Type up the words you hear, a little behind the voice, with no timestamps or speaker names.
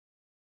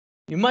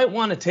You might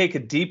want to take a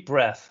deep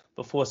breath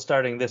before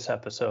starting this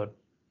episode.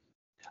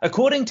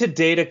 According to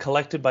data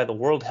collected by the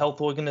World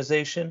Health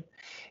Organization,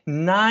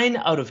 9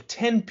 out of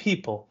 10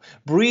 people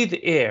breathe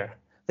air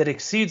that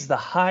exceeds the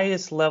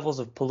highest levels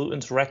of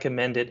pollutants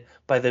recommended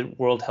by the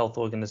World Health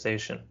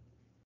Organization.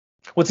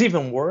 What's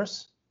even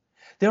worse,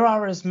 there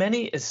are as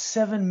many as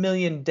 7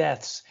 million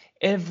deaths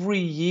every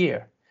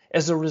year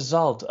as a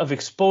result of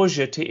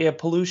exposure to air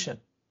pollution.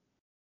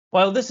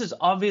 While this is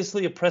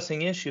obviously a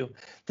pressing issue,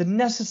 the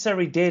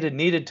necessary data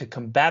needed to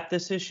combat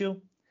this issue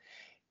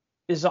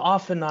is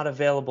often not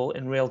available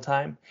in real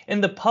time,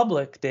 and the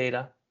public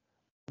data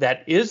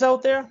that is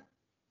out there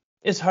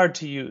is hard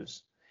to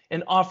use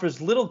and offers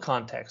little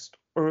context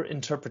or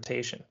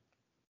interpretation.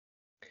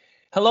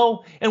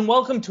 Hello, and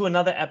welcome to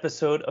another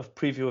episode of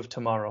Preview of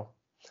Tomorrow.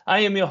 I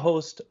am your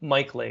host,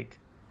 Mike Lake.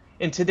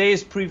 In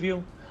today's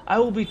preview, I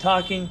will be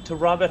talking to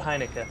Robert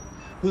Heinecke,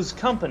 whose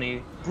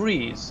company,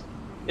 Breeze,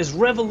 is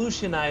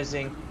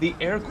revolutionizing the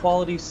air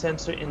quality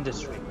sensor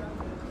industry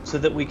so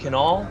that we can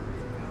all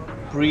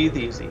breathe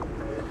easy.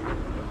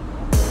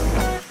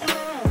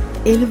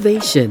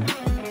 Innovation,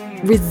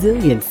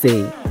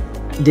 resiliency,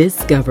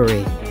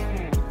 discovery.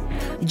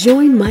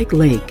 Join Mike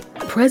Lake,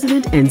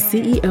 President and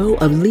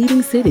CEO of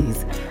Leading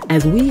Cities,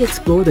 as we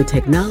explore the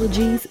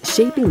technologies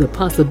shaping the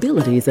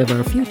possibilities of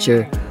our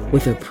future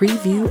with a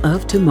preview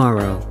of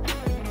tomorrow.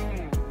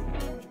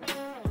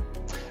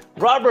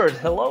 Robert,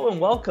 hello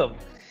and welcome.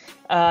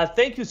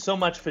 Thank you so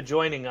much for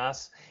joining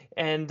us.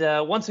 And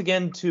once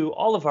again, to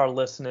all of our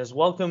listeners,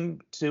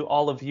 welcome to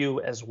all of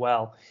you as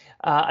well.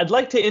 I'd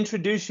like to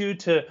introduce you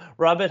to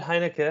Robert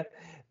Heinecke,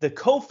 the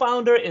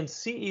co-founder and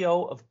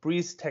CEO of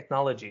Breeze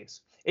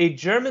Technologies, a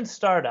German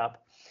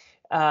startup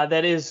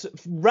that is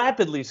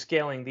rapidly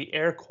scaling the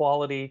air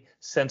quality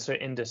sensor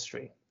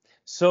industry.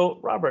 So,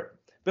 Robert,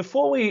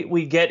 before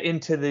we get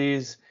into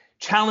these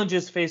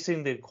challenges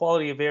facing the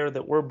quality of air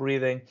that we're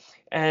breathing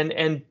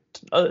and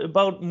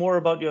more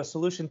about your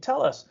solution,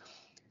 tell us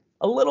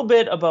a little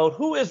bit about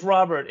who is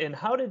Robert and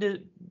how did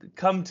it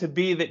come to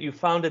be that you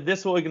founded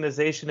this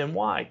organization and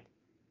why?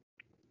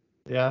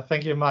 Yeah,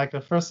 thank you,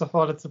 Michael. First of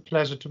all, it's a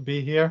pleasure to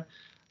be here.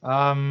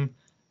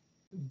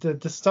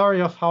 The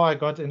story of how I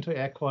got into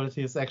air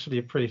quality is actually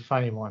a pretty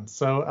funny one.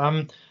 So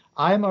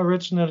I'm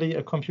originally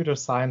a computer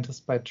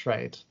scientist by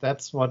trade.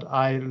 That's what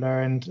I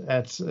learned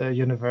at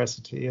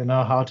university,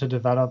 how to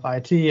develop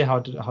IT, how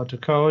to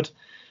code.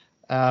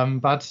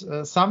 But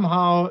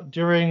somehow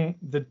during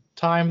the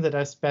time that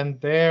I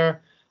spent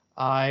there,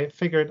 I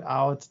figured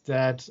out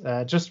that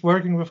just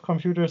working with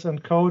computers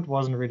and code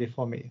wasn't really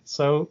for me.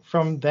 So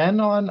from then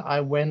on,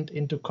 I went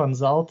into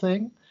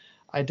consulting.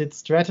 I did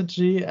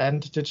strategy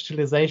and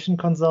digitalization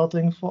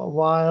consulting for a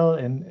while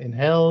in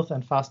health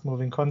and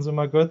fast-moving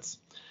consumer goods.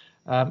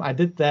 I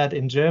did that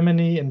in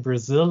Germany, in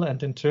Brazil,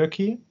 and in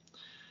Turkey.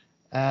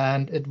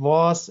 And it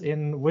was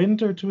in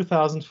winter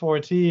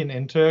 2014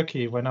 in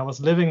Turkey, when I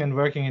was living and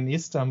working in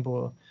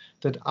Istanbul,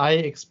 that I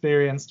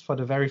experienced for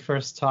the very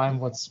first time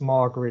what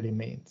smog really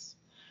means.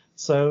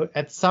 So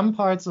at some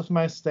parts of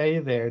my stay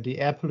there, the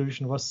air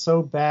pollution was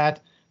so bad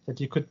that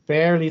you could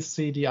barely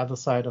see the other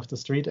side of the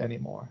street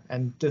anymore.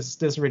 And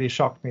this really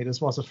shocked me.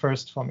 This was a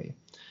first for me.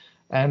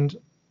 And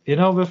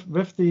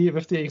with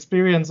the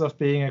experience of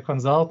being a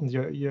consultant,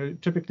 you're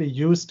typically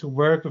used to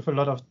work with a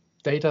lot of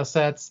data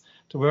sets,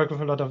 to work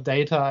with a lot of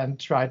data and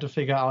try to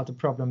figure out the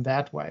problem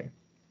that way.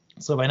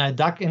 So when I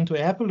dug into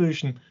air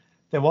pollution,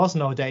 there was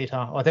no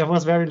data, or there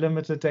was very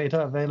limited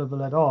data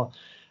available at all.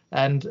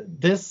 And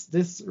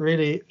this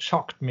really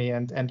shocked me,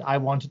 and I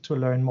wanted to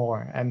learn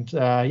more. And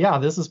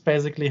this is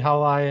basically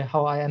how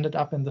I ended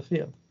up in the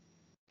field.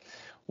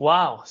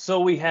 Wow. So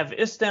we have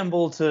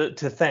Istanbul to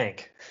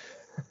thank.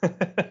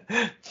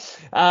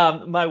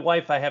 My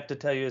wife, I have to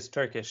tell you, is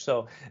Turkish,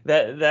 so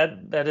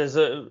that is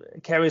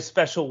carries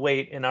special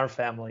weight in our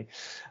family.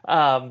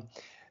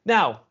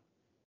 Now,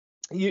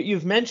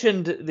 you've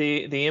mentioned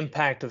the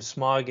impact of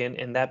smog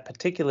in that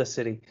particular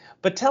city,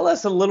 but tell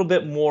us a little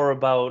bit more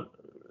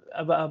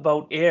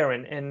about air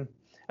and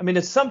I mean,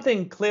 it's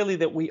something clearly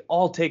that we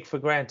all take for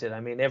granted.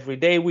 I mean, every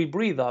day we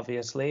breathe,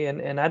 obviously,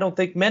 and I don't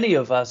think many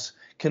of us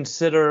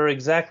consider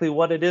exactly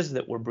what it is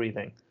that we're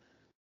breathing.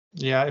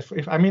 Yeah,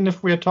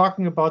 if we're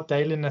talking about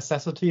daily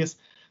necessities,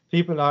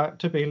 people are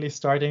typically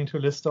starting to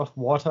list off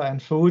water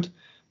and food,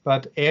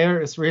 but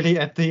air is really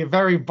at the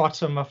very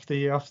bottom of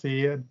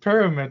the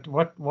pyramid,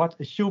 what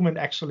a human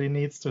actually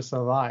needs to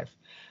survive.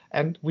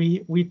 And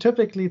we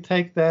typically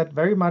take that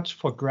very much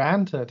for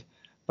granted.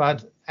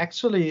 But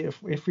actually,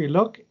 if we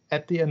look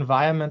at the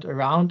environment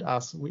around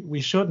us, we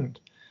shouldn't.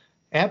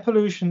 Air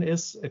pollution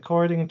is,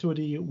 according to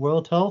the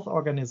World Health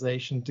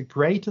Organization, the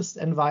greatest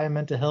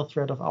environmental health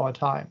threat of our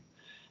time.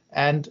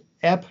 And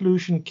air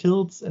pollution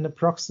kills an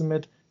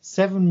approximate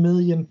 7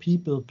 million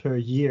people per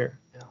year.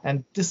 Yeah.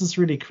 And this is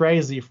really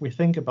crazy if we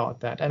think about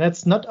that. And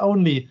it's not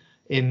only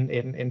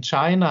in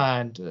China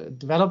and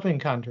developing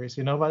countries,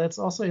 but it's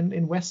also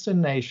in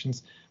Western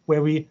nations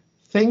where we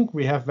think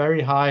we have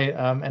very high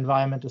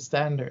environmental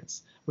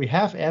standards. We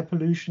have air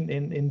pollution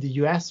in the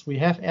US, we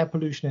have air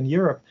pollution in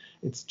Europe.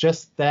 It's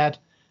just that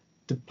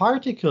the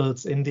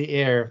particles in the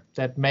air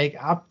that make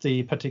up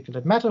the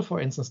particulate matter,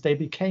 for instance, they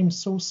became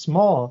so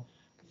small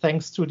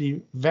thanks to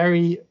the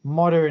very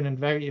modern and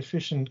very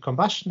efficient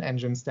combustion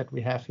engines that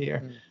we have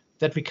here,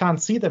 that we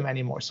can't see them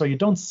anymore. So you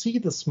don't see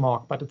the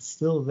smog, but it's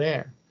still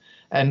there.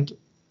 And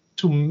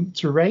to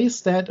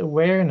raise that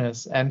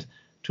awareness and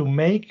to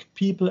make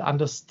people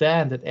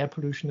understand that air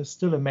pollution is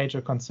still a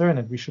major concern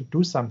and we should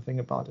do something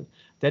about it,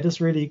 that is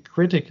really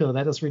critical.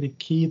 That is really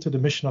key to the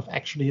mission of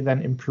actually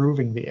then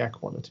improving the air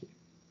quality.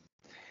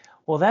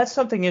 Well, that's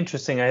something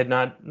interesting I had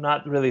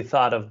not really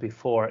thought of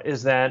before,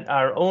 is that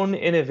our own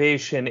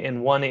innovation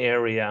in one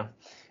area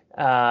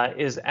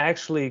is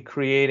actually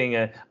creating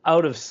a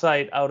out of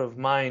sight, out of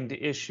mind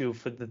issue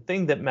for the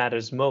thing that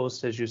matters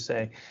most, as you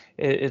say.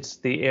 It's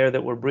the air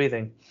that we're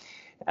breathing.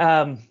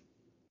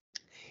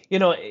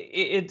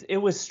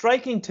 It was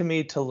striking to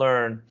me to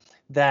learn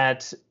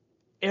that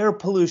air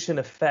pollution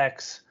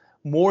affects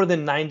more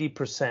than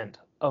 90%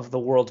 of the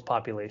world's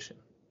population.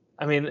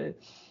 I mean,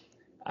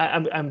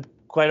 I'm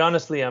quite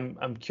honestly,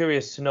 I'm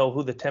curious to know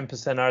who the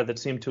 10% are that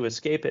seem to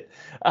escape it.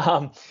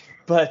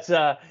 But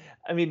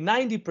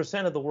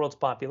 90% of the world's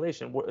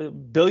population,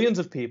 billions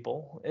of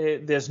people,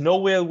 there's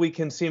nowhere we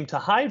can seem to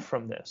hide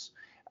from this.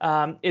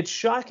 It's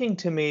shocking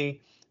to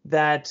me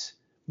that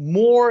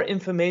more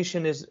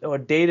information or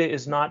data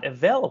is not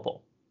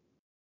available.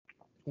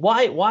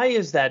 Why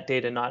is that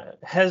data not,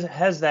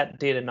 has that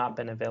data not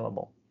been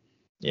available?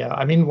 Yeah,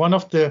 I mean, one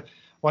of the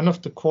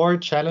core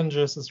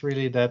challenges is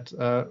really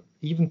that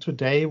even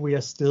today we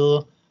are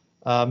still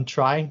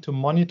trying to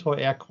monitor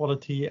air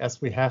quality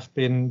as we have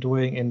been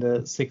doing in the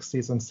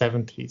 60s and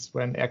 70s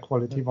when air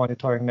quality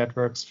monitoring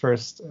networks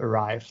first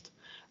arrived.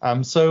 I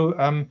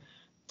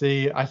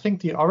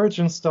think the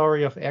origin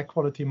story of air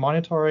quality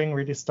monitoring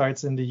really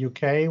starts in the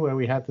UK, where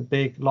we had the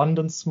big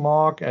London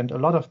smog, and a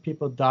lot of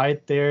people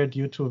died there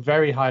due to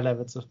very high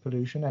levels of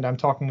pollution. And I'm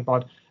talking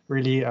about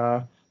really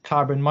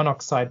carbon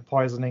monoxide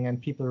poisoning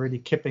and people really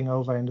kipping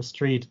over in the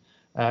street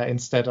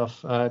instead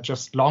of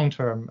just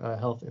long-term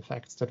health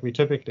effects that we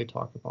typically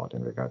talk about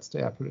in regards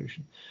to air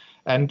pollution.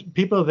 And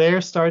people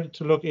there started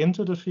to look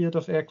into the field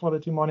of air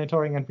quality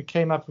monitoring, and we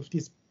came up with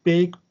these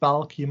big,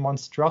 bulky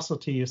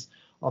monstrosities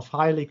of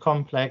highly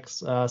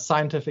complex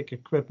scientific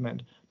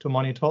equipment to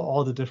monitor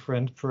all the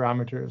different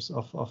parameters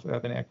of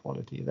urban air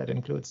quality. That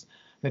includes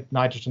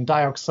nitrogen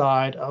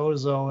dioxide,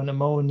 ozone,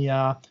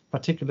 ammonia,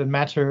 particulate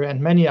matter, and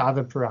many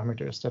other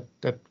parameters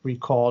that we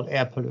call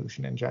air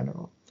pollution in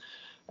general.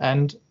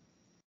 And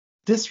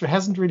this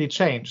hasn't really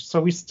changed.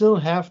 So we still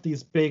have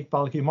these big,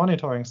 bulky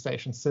monitoring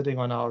stations sitting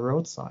on our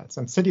roadsides,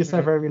 and cities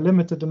have very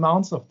limited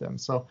amounts of them.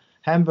 So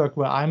Hamburg,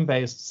 where I'm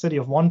based, city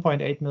of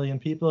 1.8 million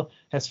people,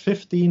 has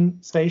 15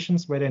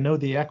 stations where they know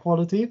the air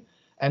quality,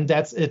 and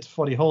that's it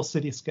for the whole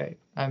cityscape.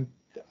 And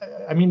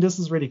I mean, this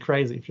is really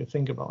crazy if you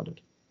think about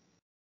it.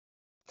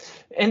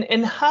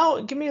 And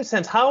how? Give me a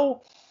sense.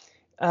 How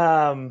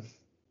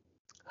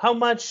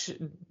much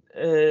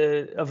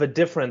of a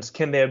difference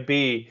can there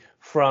be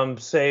from,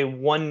 say,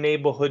 one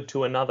neighborhood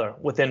to another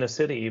within a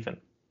city, even?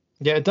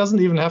 Yeah, it doesn't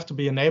even have to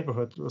be a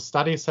neighborhood.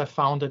 Studies have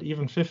found that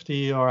even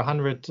 50 or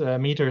 100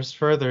 meters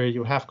further,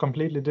 you have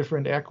completely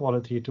different air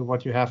quality to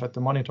what you have at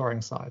the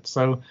monitoring site.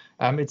 So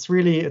it's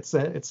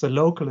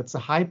a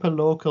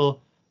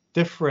hyper-local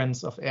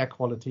difference of air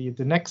quality.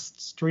 The next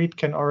street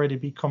can already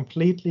be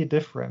completely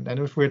different. And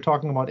if we're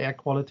talking about air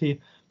quality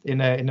in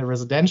a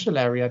residential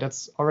area,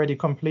 that's already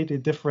completely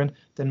different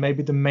than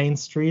maybe the main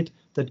street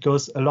that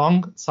goes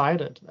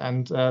alongside it.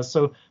 And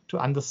so to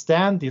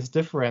understand these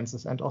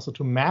differences and also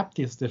to map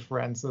these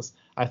differences,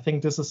 I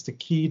think this is the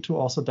key to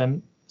also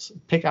then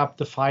pick up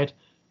the fight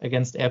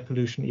against air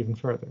pollution even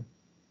further.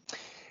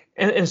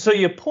 And so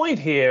your point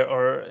here,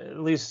 or at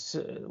least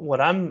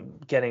what I'm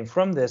getting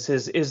from this,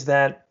 is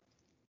that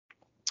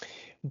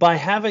by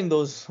having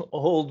those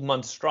old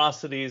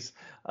monstrosities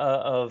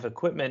of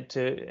equipment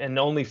and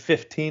only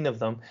 15 of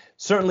them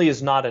certainly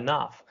is not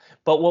enough.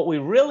 But what we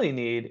really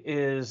need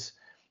is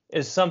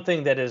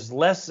something that is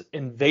less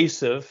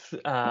invasive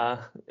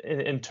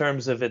in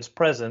terms of its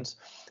presence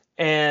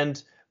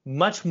and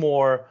much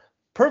more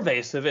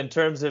pervasive in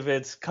terms of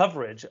its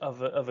coverage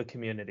of a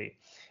community.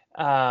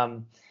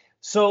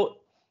 So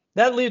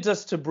that leads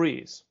us to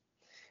Breeze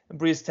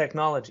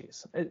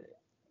Technologies.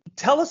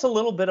 Tell us a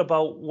little bit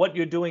about what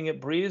you're doing at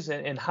Breeze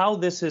and how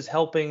this is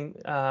helping,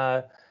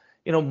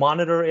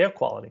 monitor air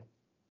quality.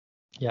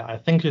 Yeah, I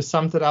think you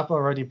summed it up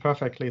already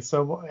perfectly.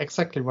 So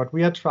exactly what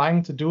we are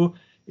trying to do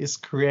is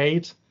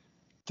create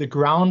the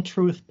ground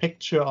truth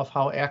picture of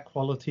how air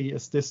quality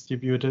is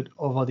distributed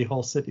over the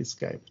whole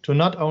cityscape. To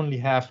not only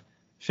have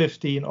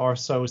 15 or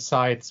so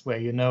sites where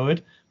you know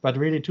it, but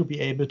really to be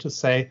able to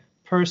say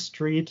per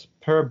street,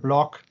 per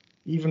block,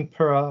 even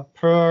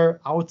per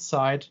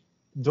outside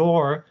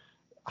door,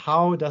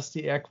 how does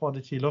the air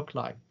quality look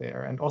like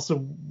there? And also,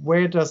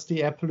 where does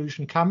the air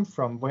pollution come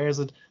from? Where is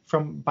it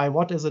from? By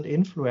what is it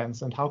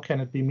influenced? And how can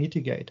it be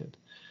mitigated?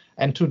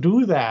 And to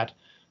do that,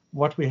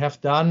 what we have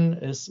done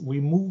is we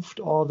moved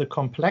all the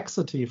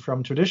complexity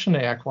from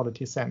traditional air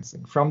quality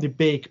sensing, from the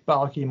big,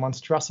 bulky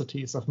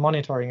monstrosities of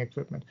monitoring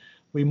equipment.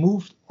 We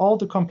moved all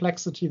the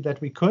complexity that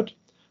we could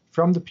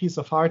from the piece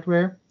of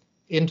hardware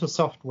into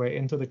software,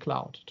 into the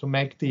cloud, to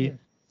make the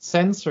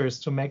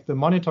sensors, to make the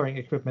monitoring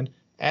equipment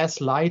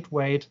as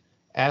lightweight,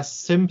 as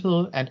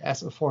simple, and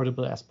as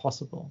affordable as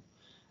possible.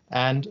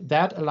 And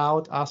that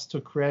allowed us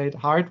to create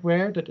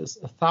hardware that is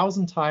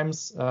 1,000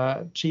 times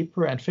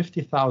cheaper and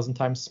 50,000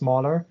 times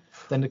smaller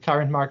than the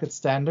current market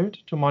standard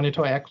to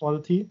monitor air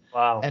quality.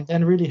 Wow. And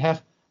then really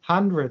have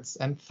hundreds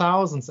and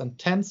thousands and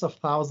tens of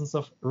thousands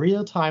of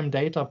real-time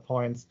data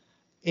points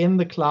in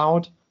the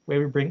cloud where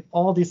we bring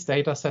all these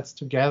data sets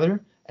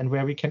together and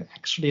where we can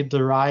actually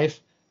derive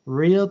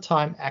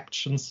real-time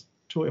actions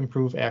to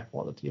improve air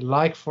quality,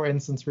 like, for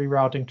instance,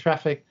 rerouting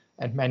traffic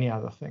and many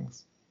other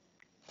things.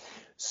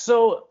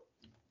 So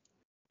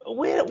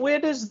where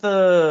does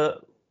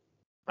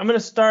I'm going to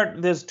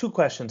start, there's two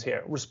questions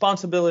here,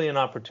 responsibility and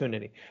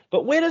opportunity.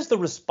 But where does the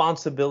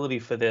responsibility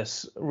for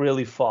this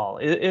really fall?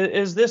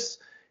 Is this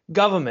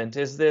government?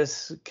 Is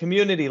this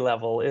community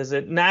level? Is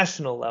it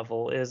national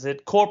level? Is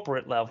it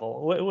corporate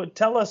level?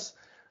 Tell us,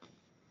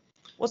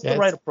 what's the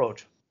right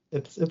approach?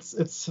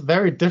 It's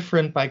very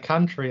different by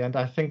country, and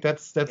I think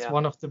that's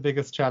one of the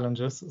biggest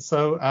challenges.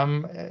 So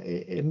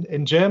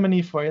in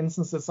Germany, for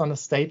instance, it's on a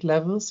state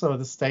level. So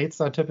the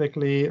states are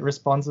typically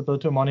responsible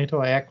to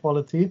monitor air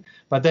quality.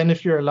 But then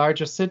if you're a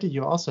larger city,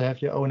 you also have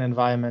your own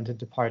environmental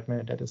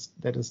department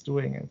that is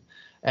doing it.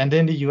 And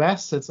in the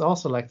US, it's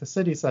also like the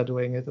cities are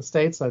doing it, the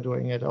states are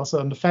doing it. Also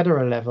on the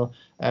federal level,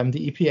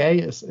 the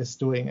EPA is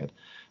doing it.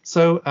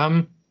 So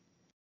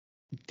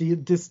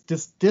this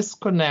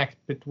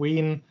disconnect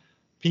between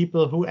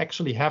people who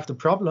actually have the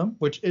problem,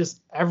 which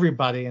is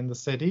everybody in the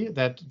city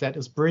that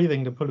is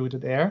breathing the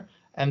polluted air,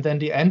 and then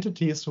the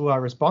entities who are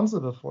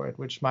responsible for it,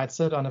 which might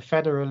sit on a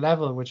federal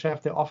level, which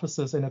have their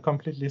offices in a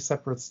completely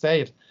separate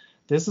state.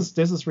 This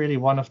is really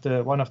one of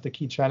the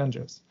key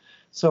challenges.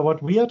 So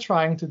what we are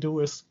trying to do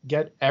is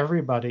get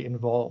everybody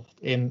involved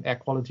in air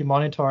quality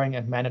monitoring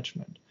and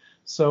management.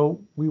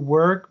 So we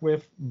work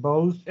with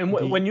both. And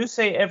when you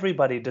say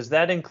everybody, does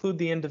that include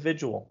the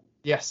individual?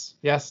 Yes,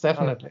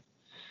 definitely. Okay.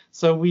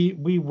 So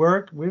we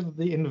work with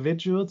the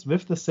individuals,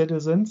 with the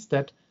citizens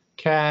that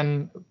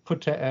can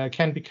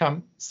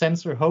become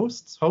sensor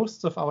hosts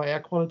of our air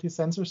quality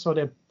sensors. So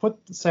they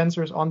put the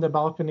sensors on their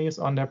balconies,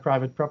 on their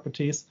private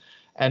properties,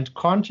 and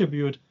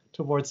contribute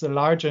towards a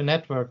larger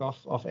network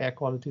of air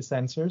quality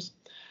sensors.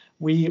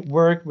 We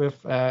work with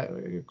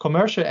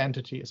commercial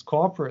entities,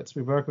 corporates.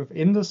 We work with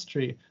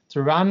industry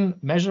to run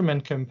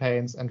measurement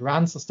campaigns and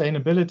run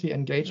sustainability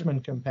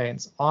engagement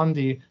campaigns on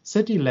the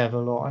city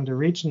level or on the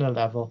regional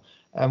level,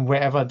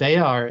 wherever they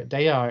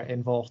are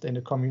involved in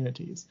the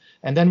communities.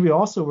 And then we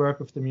also work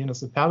with the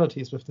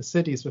municipalities, with the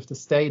cities, with the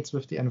states,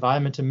 with the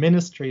environmental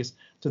ministries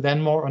to then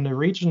more on the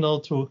regional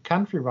to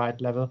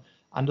countrywide level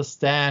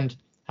understand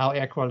how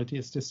air quality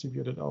is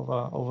distributed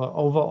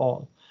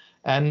overall.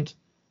 And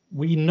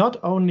we not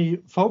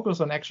only focus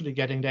on actually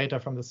getting data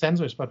from the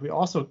sensors, but we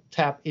also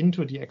tap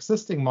into the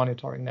existing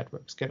monitoring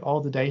networks, get all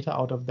the data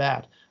out of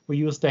that. We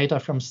use data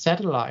from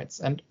satellites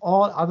and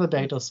all other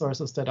data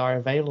sources that are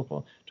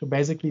available to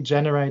basically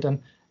generate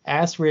an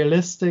as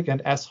realistic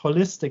and as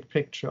holistic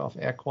picture of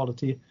air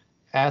quality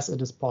as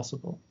it is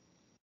possible.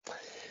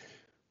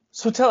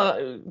 So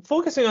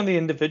focusing on the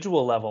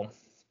individual level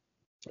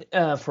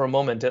for a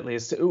moment at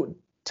least,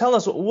 tell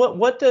us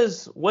what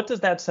does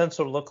that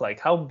sensor look like?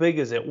 How big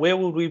is it? Where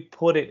would we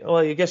put it? Well,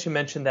 I guess you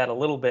mentioned that a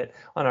little bit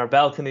on our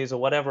balconies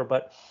or whatever,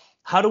 but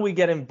how do we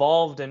get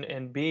involved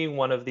in being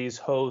one of these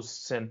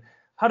hosts, and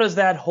how does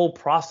that whole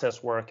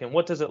process work, and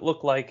what does it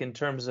look like in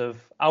terms of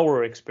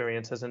our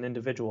experience as an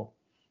individual?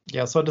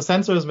 Yeah, so the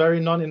sensor is very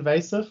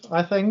non-invasive,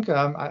 I think.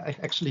 I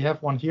actually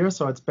have one here.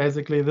 So it's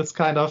basically this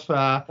kind of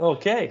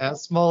a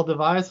small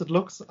device. It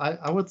looks,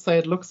 I would say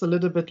it looks a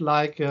little bit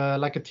like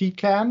a tea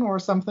can or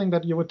something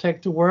that you would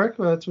take to work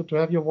to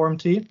have your warm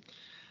tea.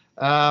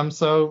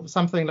 So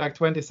something like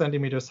 20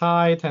 centimeters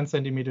high, 10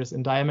 centimeters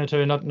in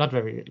diameter, not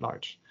very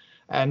large.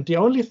 And the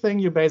only thing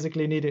you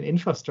basically need in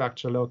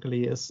infrastructure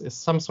locally is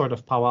some sort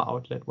of power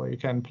outlet where you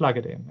can plug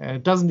it in. And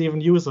it doesn't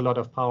even use a lot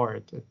of power.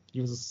 It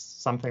uses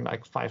something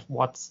like 5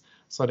 watts.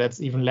 So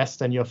that's even less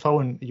than your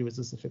phone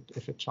uses if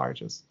it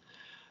charges.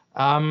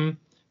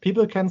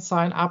 People can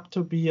sign up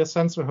to be a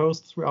sensor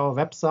host through our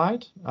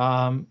website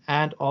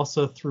and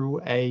also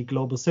through a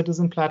global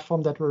citizen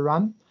platform that we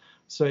run.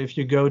 So if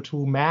you go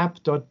to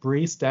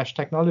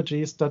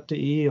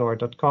map.breeze-technologies.de or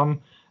 .com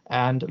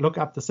and look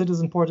up the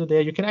citizen portal there,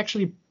 you can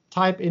actually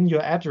type in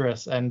your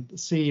address and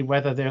see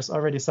whether there's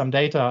already some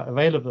data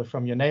available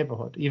from your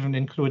neighborhood, even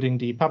including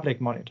the public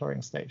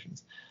monitoring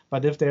stations.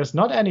 But if there's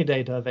not any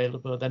data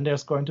available, then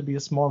there's going to be a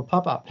small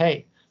pop-up.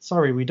 Hey,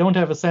 sorry, we don't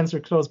have a sensor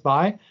close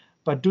by,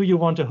 but do you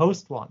want to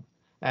host one?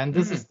 And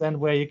this is then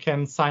where you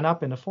can sign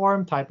up in a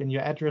form, type in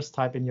your address,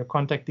 type in your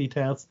contact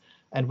details,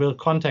 and we'll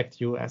contact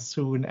you as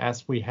soon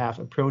as we have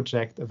a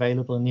project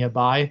available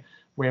nearby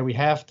where we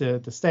have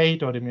the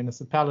state or the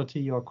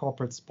municipality or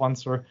corporate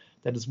sponsor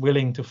that is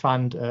willing to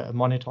fund a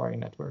monitoring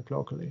network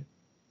locally.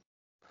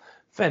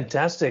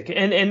 Fantastic.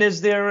 And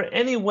is there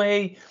any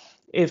way,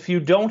 if you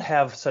don't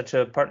have such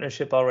a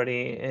partnership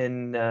already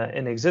in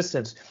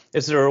existence,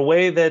 is there a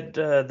way that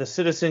the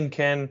citizen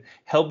can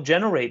help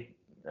generate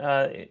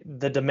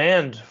the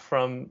demand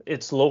from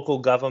its local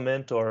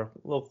government or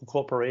local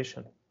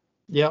corporation?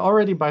 Yeah,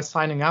 already by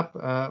signing up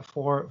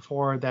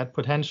for that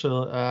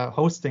potential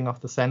hosting of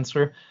the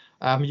sensor,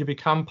 you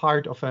become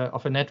part of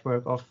a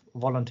network of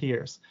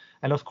volunteers.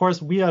 And of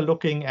course, we are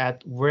looking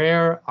at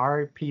where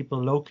are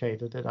people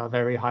located that are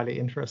very highly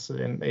interested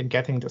in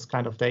getting this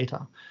kind of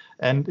data.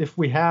 And if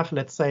we have,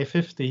 let's say,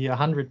 50,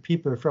 100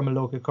 people from a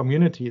local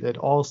community that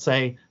all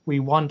say, we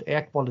want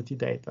air quality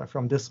data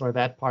from this or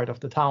that part of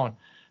the town,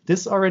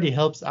 this already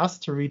helps us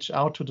to reach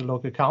out to the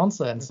local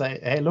council and say,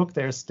 hey, look,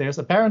 there's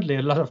apparently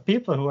a lot of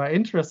people who are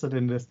interested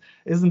in this.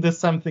 Isn't this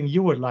something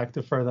you would like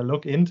to further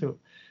look into?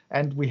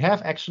 And we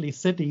have actually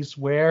cities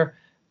where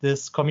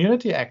this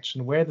community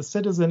action, where the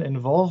citizen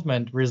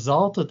involvement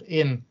resulted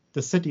in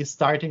the city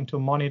starting to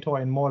monitor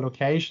in more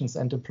locations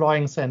and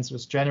deploying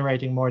sensors,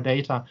 generating more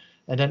data,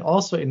 and then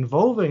also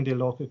involving the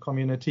local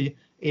community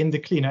in the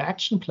cleaner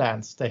action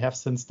plans they have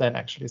since then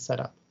actually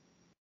set up.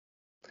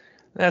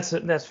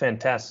 That's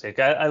fantastic.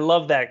 I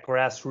love that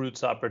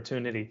grassroots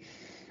opportunity.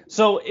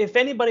 So if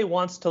anybody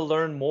wants to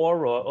learn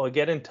more or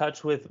get in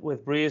touch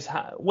with Breeze,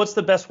 what's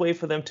the best way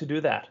for them to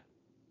do that?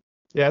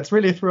 Yeah, it's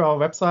really through our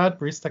website,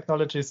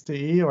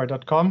 breezetechnologies.de or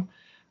 .com.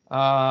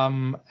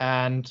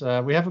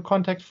 And we have a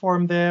contact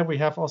form there. We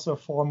have also a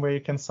form where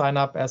you can sign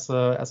up as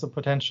a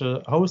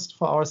potential host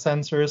for our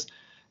sensors.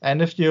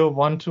 And if you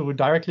want to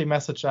directly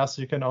message us,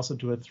 you can also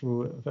do it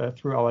through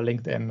our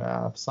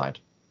LinkedIn site.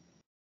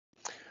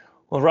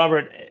 Well,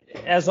 Robert,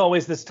 as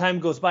always, this time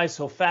goes by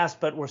so fast,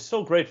 but we're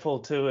so grateful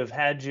to have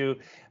had you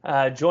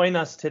join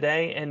us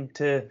today and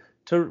to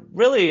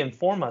really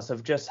inform us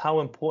of just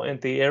how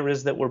important the air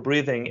is that we're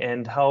breathing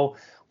and how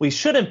we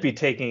shouldn't be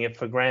taking it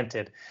for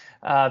granted.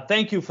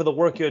 Thank you for the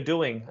work you're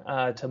doing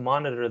to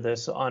monitor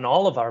this on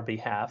all of our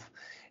behalf.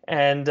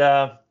 And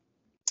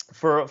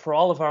for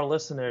all of our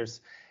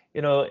listeners,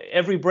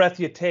 every breath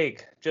you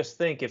take, just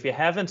think, if you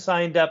haven't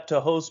signed up to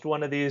host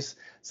one of these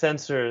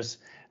sensors,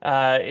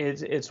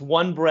 it's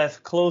one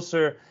breath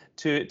closer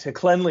to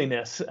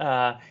cleanliness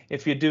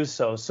if you do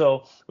so.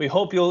 So we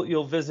hope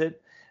you'll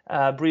visit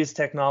Breeze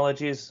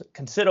Technologies.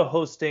 Consider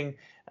hosting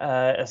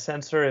a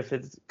sensor if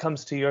it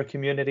comes to your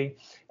community.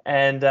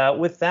 And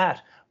with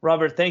that,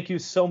 Robert, thank you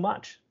so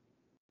much.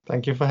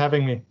 Thank you for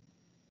having me.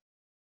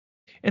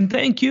 And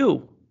thank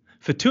you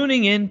for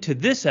tuning in to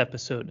this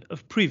episode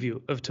of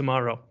Preview of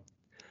Tomorrow.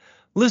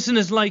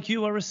 Listeners like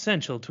you are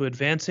essential to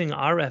advancing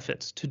our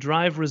efforts to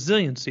drive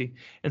resiliency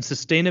and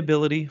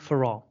sustainability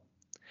for all.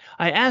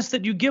 I ask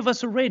that you give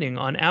us a rating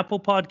on Apple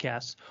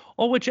Podcasts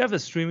or whichever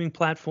streaming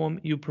platform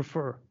you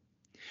prefer.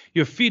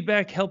 Your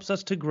feedback helps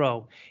us to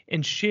grow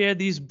and share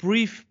these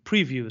brief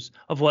previews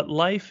of what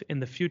life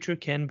in the future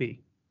can be.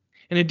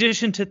 In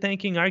addition to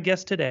thanking our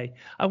guest today,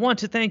 I want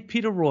to thank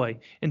Peter Roy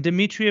and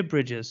Demetria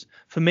Bridges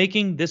for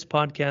making this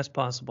podcast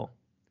possible.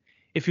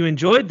 If you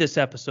enjoyed this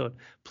episode,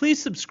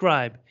 please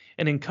subscribe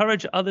and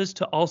encourage others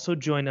to also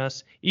join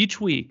us each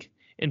week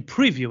in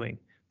previewing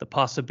the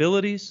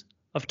possibilities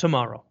of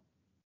tomorrow.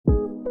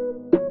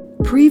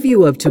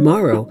 Preview of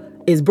Tomorrow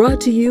is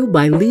brought to you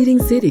by Leading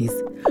Cities,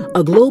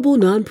 a global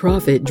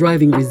nonprofit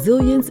driving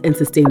resilience and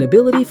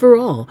sustainability for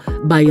all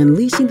by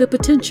unleashing the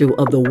potential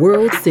of the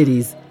world's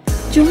cities.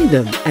 Join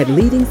them at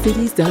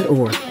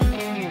leadingcities.org.